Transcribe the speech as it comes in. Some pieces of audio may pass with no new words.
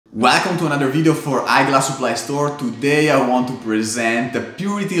Welcome to another video for Eyeglass Supply Store. Today I want to present the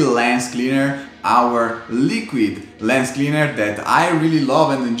Purity Lens Cleaner, our liquid lens cleaner that I really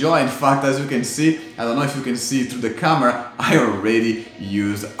love and enjoy. In fact, as you can see, I don't know if you can see through the camera, I already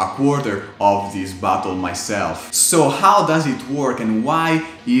used a quarter of this bottle myself. So how does it work and why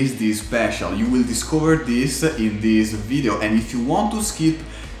is this special? You will discover this in this video, and if you want to skip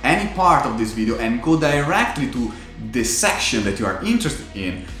any part of this video and go directly to the section that you are interested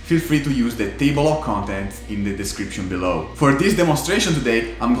in, feel free to use the table of contents in the description below. For this demonstration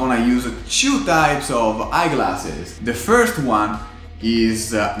today, I'm gonna use two types of eyeglasses. The first one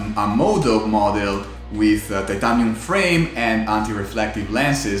is a Modo model with a titanium frame and anti-reflective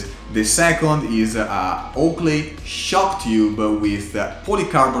lenses. The second is a Oakley ShockTube with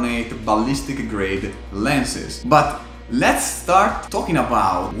polycarbonate ballistic-grade lenses. But let's start talking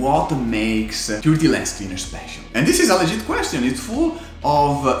about what makes Purity Lens Cleaner special. And this is a legit question. It's full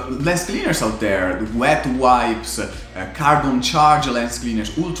of lens cleaners out there, wet wipes, carbon charge lens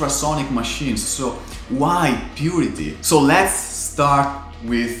cleaners, ultrasonic machines. So why Purity? So let's start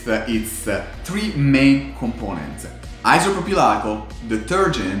with its three main components: isopropyl alcohol,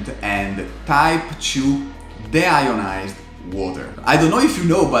 detergent, and type 2 deionized water. I don't know if you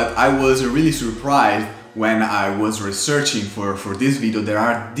know, but I was really surprised when I was researching for this video. There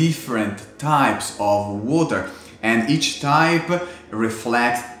are different types of water, and each type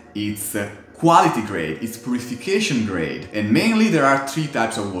reflects its quality grade, its purification grade. And mainly there are three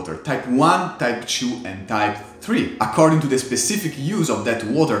types of water: type 1, type 2, and type 3, according to the specific use of that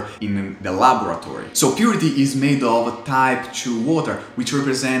water in the laboratory. So Purity is made of type 2 water, which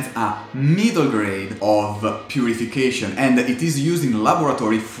represents a middle grade of purification, and it is used in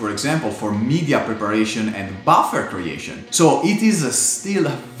laboratory, for example, for media preparation and buffer creation. So it is still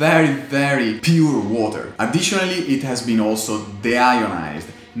very pure water. Additionally, it has been also deionized,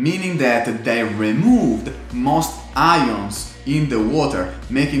 meaning that they removed most ions in the water,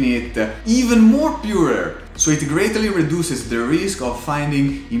 making it even more purer. So it greatly reduces the risk of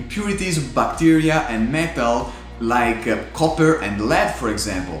finding impurities, bacteria and metal like copper and lead, for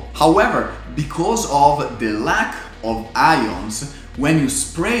example. However, because of the lack of ions, when you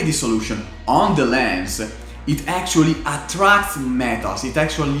spray the solution on the lens, it actually attracts metals, it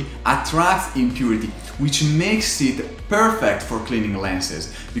actually attracts impurity, which makes it perfect for cleaning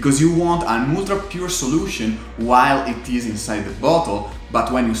lenses, because you want an ultra pure solution while it is inside the bottle,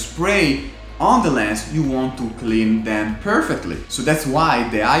 but when you spray on the lens, you want to clean them perfectly. So that's why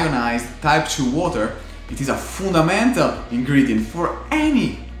the ionized type 2 water, it is a fundamental ingredient for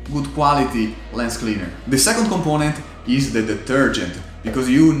any good quality lens cleaner. The second component is the detergent, because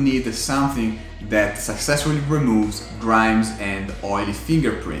you need something that successfully removes grimes and oily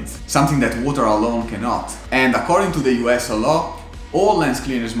fingerprints, something that water alone cannot. And according to the US law, all lens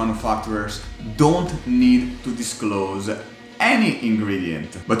cleaners manufacturers don't need to disclose any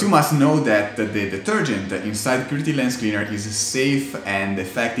ingredient. But you must know that the detergent inside Purity Lens Cleaner is safe and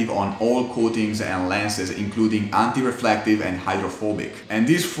effective on all coatings and lenses, including anti-reflective and hydrophobic. And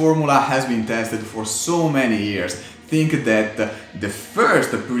this formula has been tested for so many years. Think that the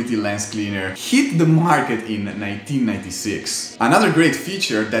first Purity Lens Cleaner hit the market in 1996. Another great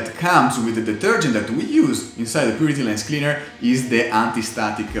feature that comes with the detergent that we use inside the Purity Lens Cleaner is the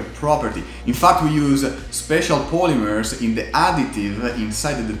anti-static property. In fact, we use special polymers in the additive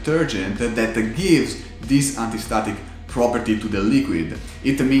inside the detergent that gives this anti-static property to the liquid.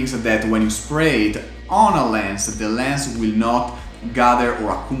 It means that when you spray it on a lens, the lens will not gather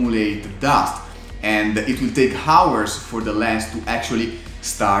or accumulate dust, and it will take hours for the lens to actually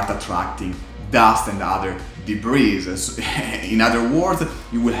start attracting dust and other debris. In other words,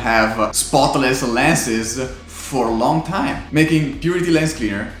 you will have spotless lenses for a long time, making Purity Lens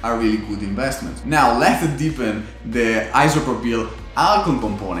Cleaner a really good investment. Now let's deepen the isopropyl alcohol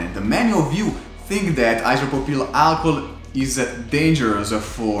component. Many of you think that isopropyl alcohol is dangerous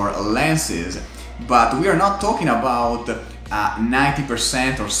for lenses, but we are not talking about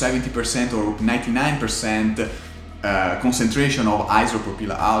 90% or 70% or 99% concentration of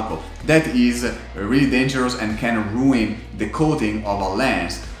isopropyl alcohol. That is really dangerous and can ruin the coating of a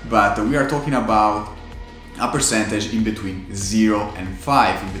lens, but we are talking about a percentage in between 0 and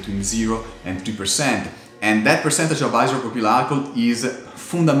 5, in between 0 and 3%. And that percentage of isopropyl alcohol is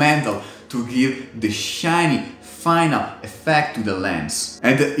fundamental to give the shiny final effect to the lens.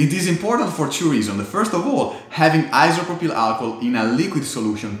 And it is important for two reasons. The first of all, having isopropyl alcohol in a liquid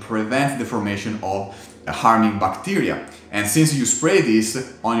solution prevents the formation of harming bacteria. And since you spray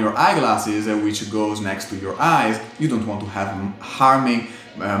this on your eyeglasses, which goes next to your eyes, you don't want to have harming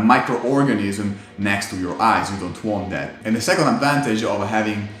microorganism next to your eyes. You don't want that. And the second advantage of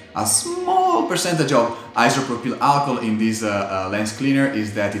having a small percentage of isopropyl alcohol in this lens cleaner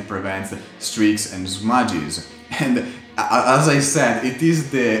is that it prevents streaks and smudges. And as I said, it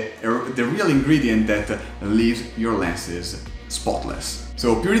is the real ingredient that leaves your lenses spotless.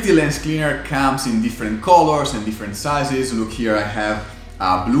 So Purity Lens Cleaner comes in different colors and different sizes. Look here, I have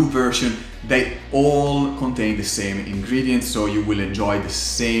a blue version. They all contain the same ingredients, so you will enjoy the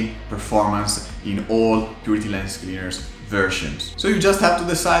same performance in all Purity Lens Cleaners versions. So you just have to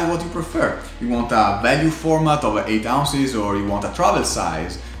decide what you prefer. You want a value format of 8 ounces or you want a travel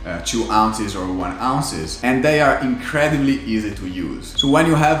size, 2 ounces or 1 ounces, and they are incredibly easy to use. So when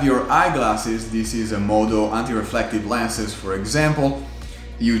you have your eyeglasses, this is a Modo anti-reflective lenses, for example,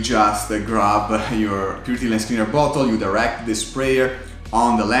 you just grab your Purity Lens Cleaner bottle, you direct the sprayer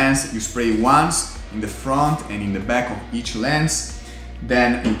on the lens, you spray once in the front and in the back of each lens,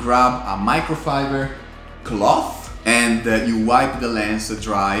 then you grab a microfiber cloth and you wipe the lens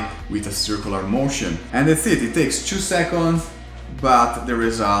dry with a circular motion. And that's it, it takes 2 seconds, but the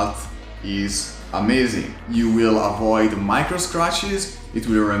result is amazing. You will avoid micro scratches, it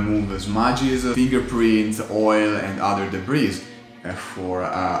will remove smudges, fingerprints, oil and other debris for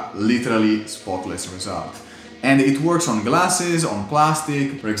a literally spotless result. And it works on glasses, on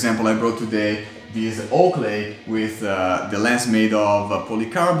plastic. For example, I brought today this Oakley with the lens made of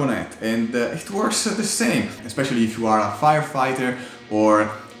polycarbonate, and it works the same, especially if you are a firefighter or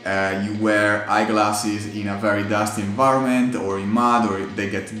you wear eyeglasses in a very dusty environment or in mud or they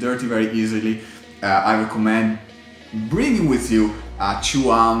get dirty very easily. I recommend bringing with you a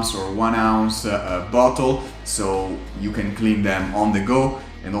 2 ounce or 1 ounce bottle so you can clean them on the go.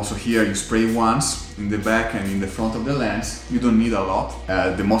 And also here you spray once in the back and in the front of the lens. You don't need a lot.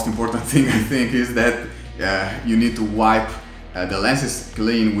 The most important thing I think is that you need to wipe the lenses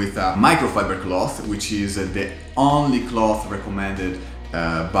clean with a microfiber cloth, which is the only cloth recommended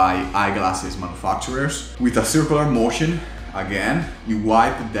by eyeglasses manufacturers. With a circular motion, again, you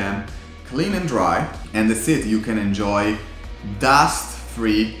wipe them clean and dry, and that's it. You can enjoy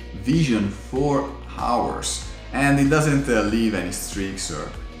dust-free vision for hours. And it doesn't leave any streaks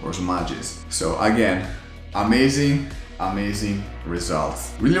or smudges. So again, amazing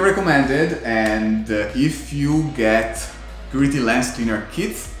results. Really recommended. And if you get Purity Lens Cleaner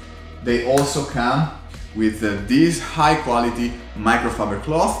kits, they also come with this high quality microfiber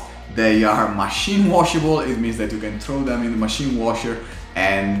cloth. They are machine washable. It means that you can throw them in the machine washer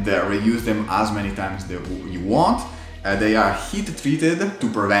and reuse them as many times that you want. They are heat treated to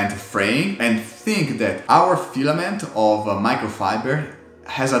prevent fraying, and think that our filament of microfiber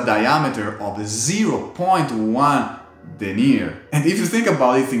has a diameter of 0.1 denier. And if you think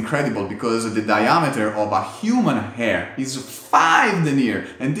about it, it's incredible because the diameter of a human hair is 5 denier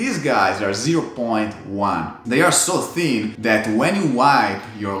and these guys are 0.1. They are so thin that when you wipe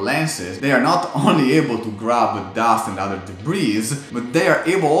your lenses, they are not only able to grab dust and other debris, but they are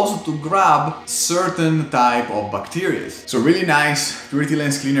able also to grab certain type of bacteria. So really nice, Purity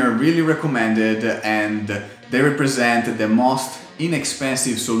Lens Cleaner, really recommended, and they represent the most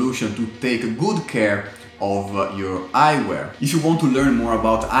inexpensive solution to take good care of your eyewear. If you want to learn more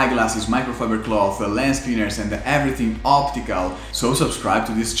about eyeglasses, microfiber cloth, lens cleaners and everything optical, so subscribe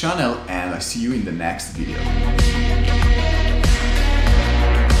to this channel and I see you in the next video.